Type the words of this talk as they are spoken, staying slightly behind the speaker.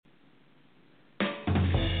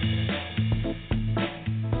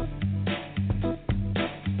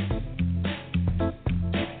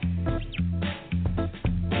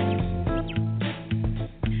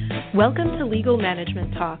Welcome to Legal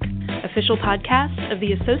Management Talk, official podcast of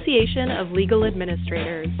the Association of Legal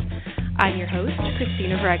Administrators. I'm your host,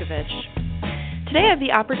 Christina Vragovich. Today I have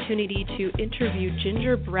the opportunity to interview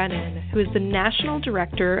Ginger Brennan, who is the National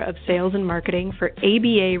Director of Sales and Marketing for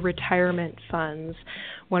ABA Retirement Funds,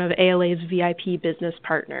 one of ALA's VIP business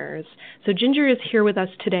partners. So Ginger is here with us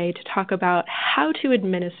today to talk about how to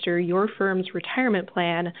administer your firm's retirement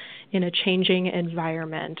plan in a changing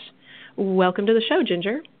environment. Welcome to the show,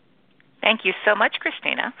 Ginger. Thank you so much,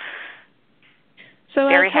 Christina. So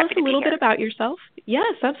tell us a little bit about yourself.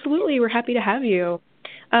 Yes, absolutely. We're happy to have you.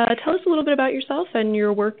 Tell us a little bit about yourself and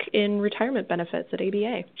your work in retirement benefits at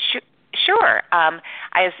ABA. Sure.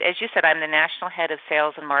 As you said, I'm the National Head of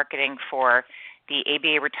Sales and Marketing for the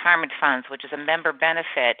ABA Retirement Funds, which is a member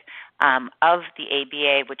benefit of the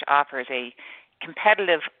ABA, which offers a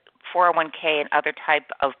competitive 401k and other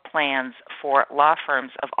type of plans for law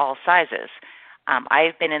firms of all sizes.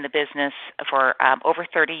 I've been in the business for over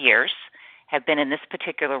 30 years, have been in this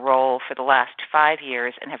particular role for the last 5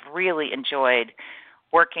 years, and have really enjoyed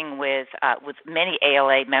working with many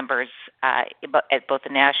ALA members at both the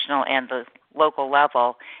national and the local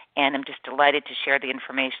level, and I'm just delighted to share the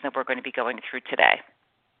information that we're going to be going through today.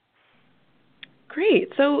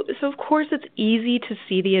 Great. So of course it's easy to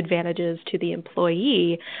see the advantages to the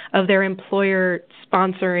employee of their employer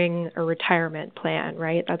sponsoring a retirement plan,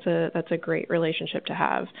 right? That's a great relationship to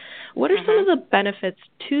have. What are some of the benefits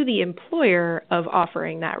to the employer of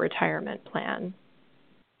offering that retirement plan?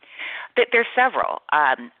 There's several.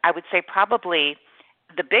 I would say probably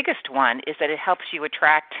the biggest one is that it helps you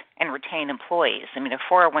attract and retain employees. I mean,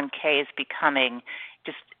 a 401k is becoming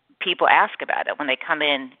just people ask about it when they come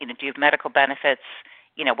in. Do you have medical benefits?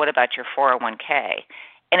 What about your 401k?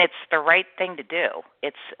 And it's the right thing to do.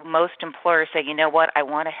 It's most employers say, you know what, I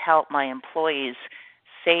want to help my employees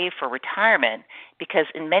save for retirement because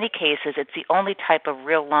in many cases it's the only type of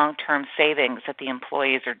real long-term savings that the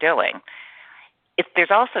employees are doing.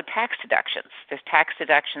 There's also tax deductions. There's tax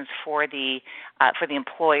deductions for the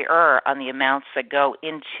employer on the amounts that go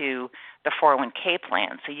into the 401k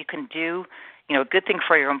plan. So you can do a good thing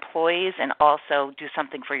for your employees and also do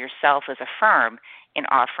something for yourself as a firm in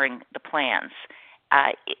offering the plans.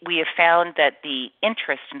 We have found that the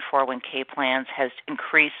interest in 401k plans has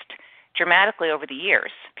increased dramatically over the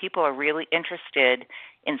years. People are really interested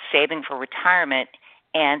in saving for retirement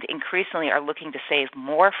and increasingly are looking to save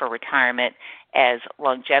more for retirement as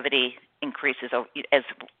longevity increases, as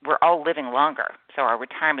we're all living longer. So our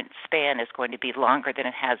retirement span is going to be longer than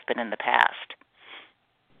it has been in the past.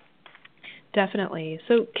 Definitely.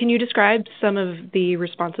 So can you describe some of the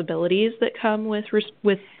responsibilities that come with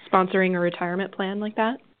sponsoring a retirement plan like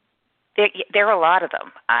that? There are a lot of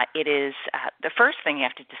them. It is the first thing you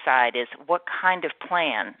have to decide is what kind of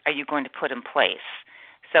plan are you going to put in place.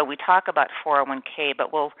 So we talk about 401k,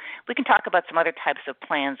 but we can talk about some other types of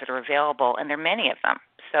plans that are available, and there are many of them.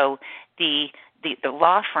 So the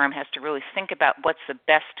law firm has to really think about what's the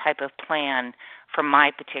best type of plan for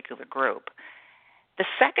my particular group. The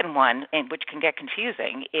second one, and which can get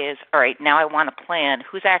confusing, is, all right, now I want a plan.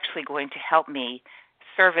 Who's actually going to help me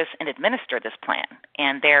service and administer this plan?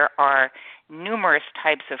 And there are numerous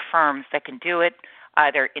types of firms that can do it,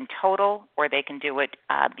 either in total or they can do it,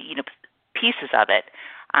 pieces of it.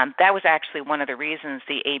 That was actually one of the reasons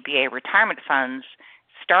the ABA retirement funds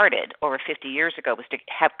started over 50 years ago, was to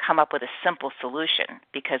have come up with a simple solution,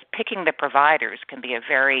 because picking the providers can be a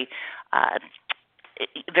very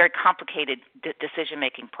complicated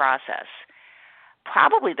decision-making process.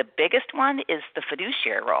 Probably the biggest one is the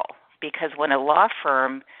fiduciary role, because when a law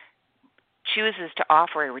firm chooses to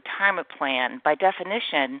offer a retirement plan, by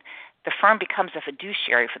definition, the firm becomes a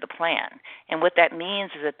fiduciary for the plan. And what that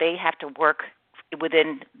means is that they have to work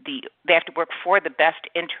for the best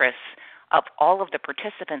interests of all of the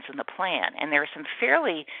participants in the plan. And there are some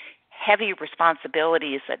fairly heavy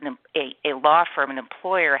responsibilities that a law firm, an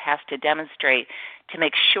employer, has to demonstrate to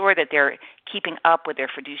make sure that they're keeping up with their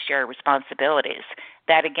fiduciary responsibilities.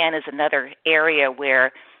 That, again, is another area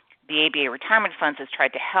where the ABA Retirement Funds has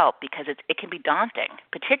tried to help, because it can be daunting,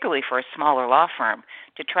 particularly for a smaller law firm,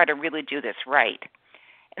 to try to really do this right.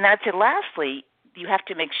 And I'd say lastly, you have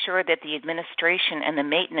to make sure that the administration and the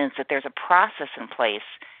maintenance, that there's a process in place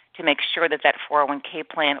to make sure that 401k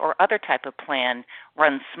plan or other type of plan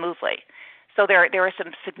runs smoothly. So there are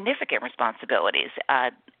some significant responsibilities,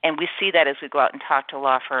 and we see that as we go out and talk to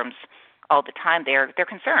law firms all the time. They're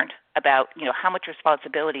concerned about how much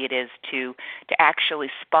responsibility it is to actually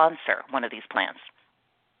sponsor one of these plans.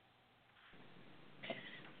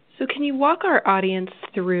 So can you walk our audience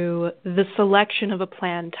through the selection of a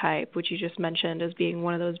plan type, which you just mentioned as being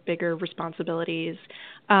one of those bigger responsibilities,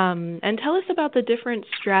 and tell us about the different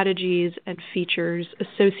strategies and features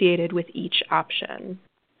associated with each option?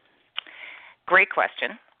 Great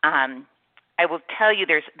question. I will tell you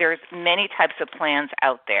there's many types of plans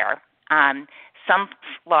out there. Some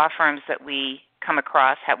law firms that we come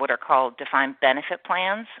across have what are called defined benefit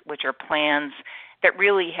plans, which are plans that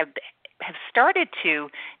really have started to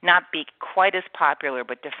not be quite as popular,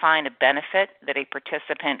 but define a benefit that a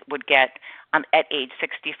participant would get at age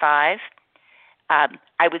 65.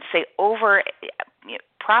 I would say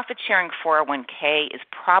profit-sharing 401k is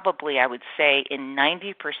probably, I would say, in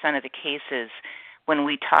 90% of the cases when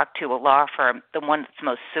we talk to a law firm, the one that's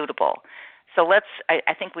most suitable. So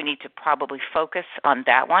I think we need to probably focus on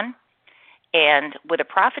that one. And with a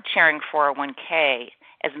profit-sharing 401k,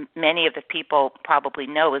 as many of the people probably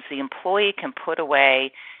know, is the employee can put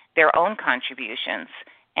away their own contributions,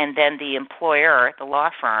 and then the employer, the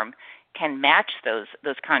law firm, can match those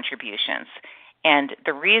contributions. And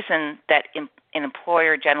the reason that an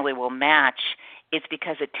employer generally will match is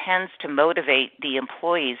because it tends to motivate the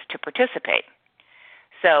employees to participate.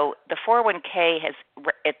 So the 401k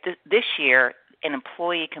this year, an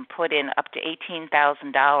employee can put in up to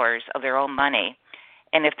 $18,000 of their own money.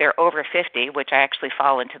 And if they're over 50, which I actually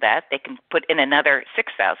fall into that, they can put in another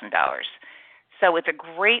 $6,000. So it's a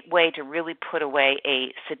great way to really put away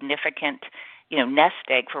a significant, nest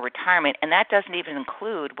egg for retirement, and that doesn't even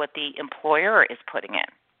include what the employer is putting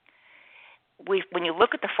in. When you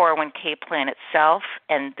look at the 401k plan itself,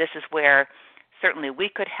 and this is where certainly we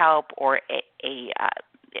could help, or if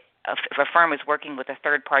a firm is working with a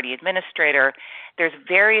third-party administrator, there's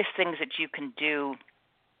various things that you can do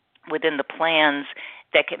within the plans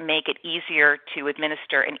that can make it easier to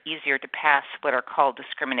administer and easier to pass what are called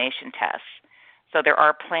discrimination tests. So there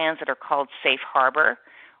are plans that are called safe harbor,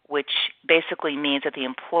 which basically means that the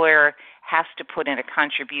employer has to put in a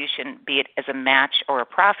contribution, be it as a match or a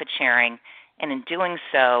profit sharing, and in doing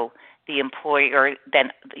so, the employer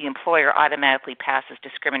automatically passes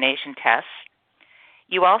discrimination tests.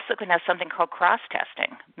 You also can have something called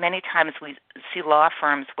cross-testing. Many times we see law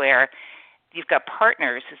firms where you've got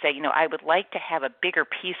partners who say, I would like to have a bigger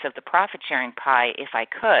piece of the profit-sharing pie if I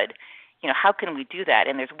could. How can we do that?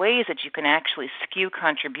 And there's ways that you can actually skew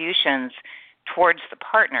contributions towards the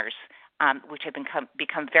partners, which have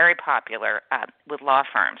become very popular with law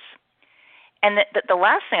firms. And the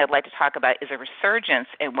last thing I'd like to talk about is a resurgence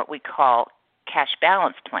in what we call cash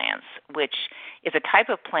balance plans, which is a type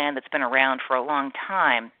of plan that's been around for a long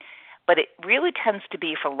time, but it really tends to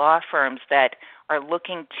be for law firms that are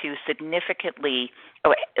looking to significantly,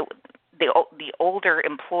 the older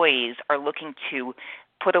employees are looking to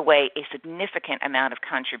put away a significant amount of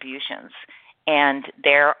contributions. And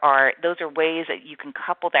those are ways that you can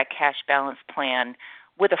couple that cash balance plan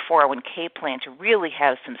with a 401k plan to really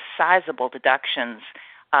have some sizable deductions,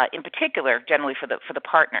 in particular, generally for the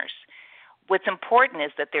partners. What's important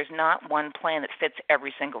is that there's not one plan that fits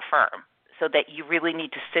every single firm, so that you really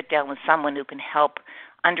need to sit down with someone who can help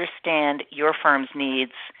understand your firm's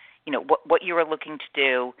needs, what you are looking to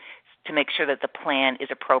do to make sure that the plan is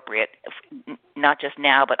appropriate, not just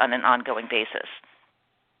now, but on an ongoing basis.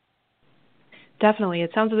 Definitely. It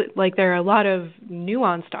sounds like there are a lot of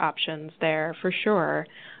nuanced options there for sure.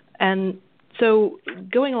 And so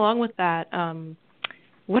going along with that,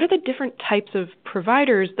 what are the different types of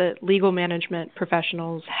providers that legal management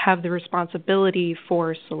professionals have the responsibility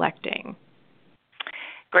for selecting?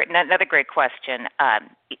 Great. Another great question.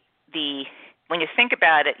 When you think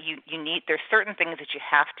about it, there's certain things that you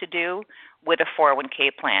have to do with a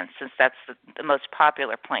 401k plan, since that's the most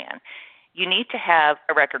popular plan. You need to have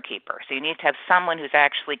a record keeper. So you need to have someone who's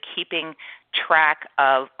actually keeping track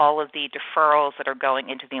of all of the deferrals that are going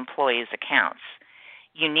into the employees' accounts.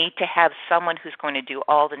 You need to have someone who's going to do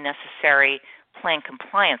all the necessary plan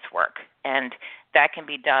compliance work, and that can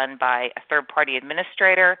be done by a third-party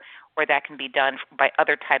administrator, or that can be done by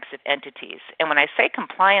other types of entities. And when I say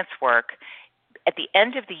compliance work, at the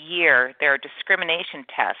end of the year, there are discrimination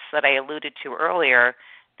tests that I alluded to earlier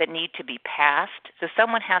that need to be passed. So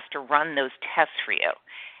someone has to run those tests for you.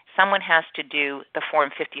 Someone has to do the Form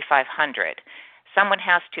 5500. Someone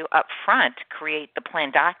has to, up front, create the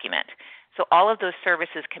plan document. So all of those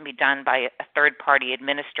services can be done by a third-party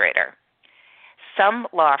administrator. Some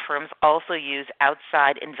law firms also use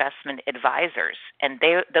outside investment advisors, and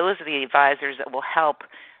those are the advisors that will help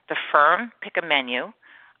the firm pick a menu,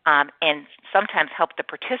 and sometimes help the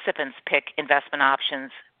participants pick investment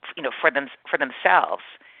options, for themselves.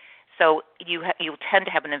 So you tend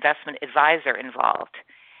to have an investment advisor involved.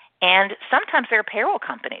 And sometimes there are payroll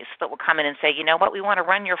companies that will come in and say, you know what, we want to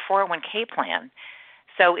run your 401k plan.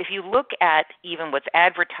 So if you look at even what's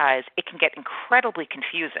advertised, it can get incredibly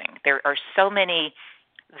confusing. There are so many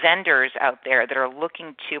vendors out there that are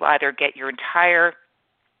looking to either get the entire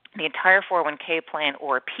 401k plan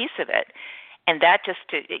or a piece of it. And that just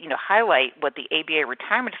to highlight what the ABA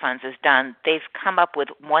Retirement Funds has done, they've come up with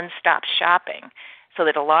one-stop shopping so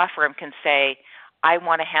that a law firm can say, I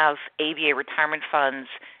want to have ABA Retirement Funds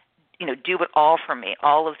do it all for me,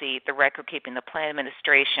 all of the record keeping, the plan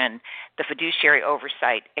administration, the fiduciary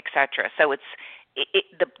oversight, et cetera. So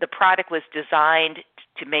the product was designed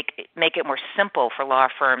to make it more simple for law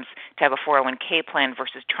firms to have a 401k plan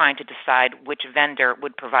versus trying to decide which vendor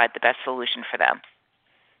would provide the best solution for them.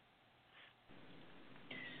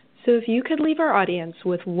 So if you could leave our audience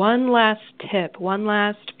with one last tip, one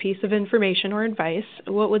last piece of information or advice,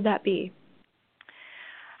 what would that be?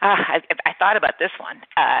 I thought about this one.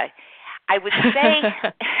 I would say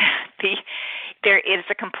there is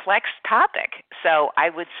a complex topic. So I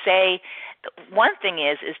would say one thing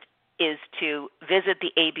is to visit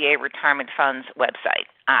the ABA Retirement Funds website.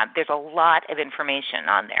 There's a lot of information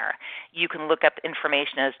on there. You can look up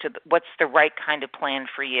information as to what's the right kind of plan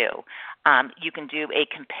for you. You can do a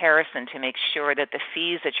comparison to make sure that the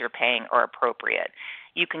fees that you're paying are appropriate.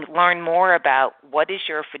 You can learn more about what is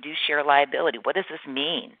your fiduciary liability, what does this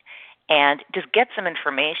mean, and just get some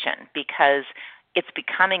information because it's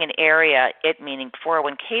becoming an area, meaning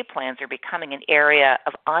 401k plans are becoming an area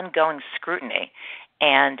of ongoing scrutiny.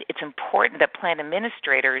 And it's important that plan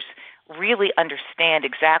administrators really understand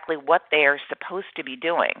exactly what they are supposed to be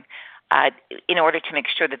doing in order to make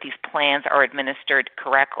sure that these plans are administered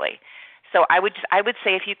correctly. So I would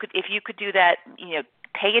say if you could do that,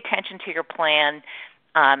 pay attention to your plan.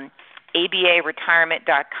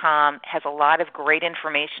 ABAretirement.com has a lot of great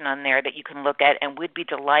information on there that you can look at, and we'd be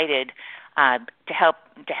delighted to help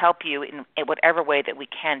you in whatever way that we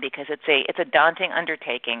can, because it's a daunting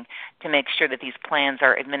undertaking to make sure that these plans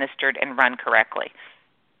are administered and run correctly.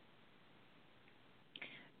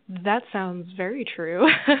 That sounds very true.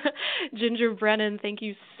 Ginger Brennan, thank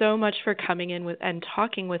you so much for coming in and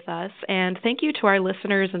talking with us. And thank you to our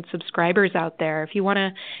listeners and subscribers out there. If you want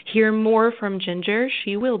to hear more from Ginger,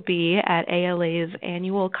 she will be at ALA's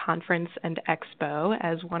annual conference and expo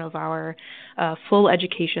as one of our full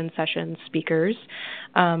education session speakers.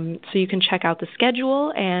 So you can check out the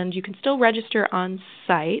schedule, and you can still register on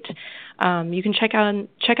site. You can check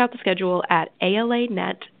out the schedule at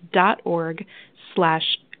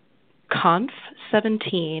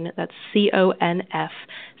alanet.org/conf17, that's CONF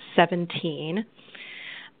 17.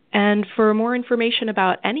 And for more information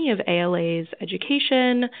about any of ALA's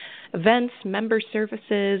education, events, member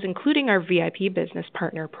services, including our VIP Business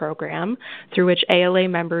Partner Program, through which ALA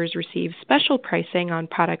members receive special pricing on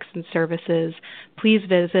products and services, please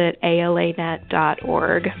visit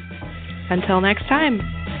alanet.org. Until next time.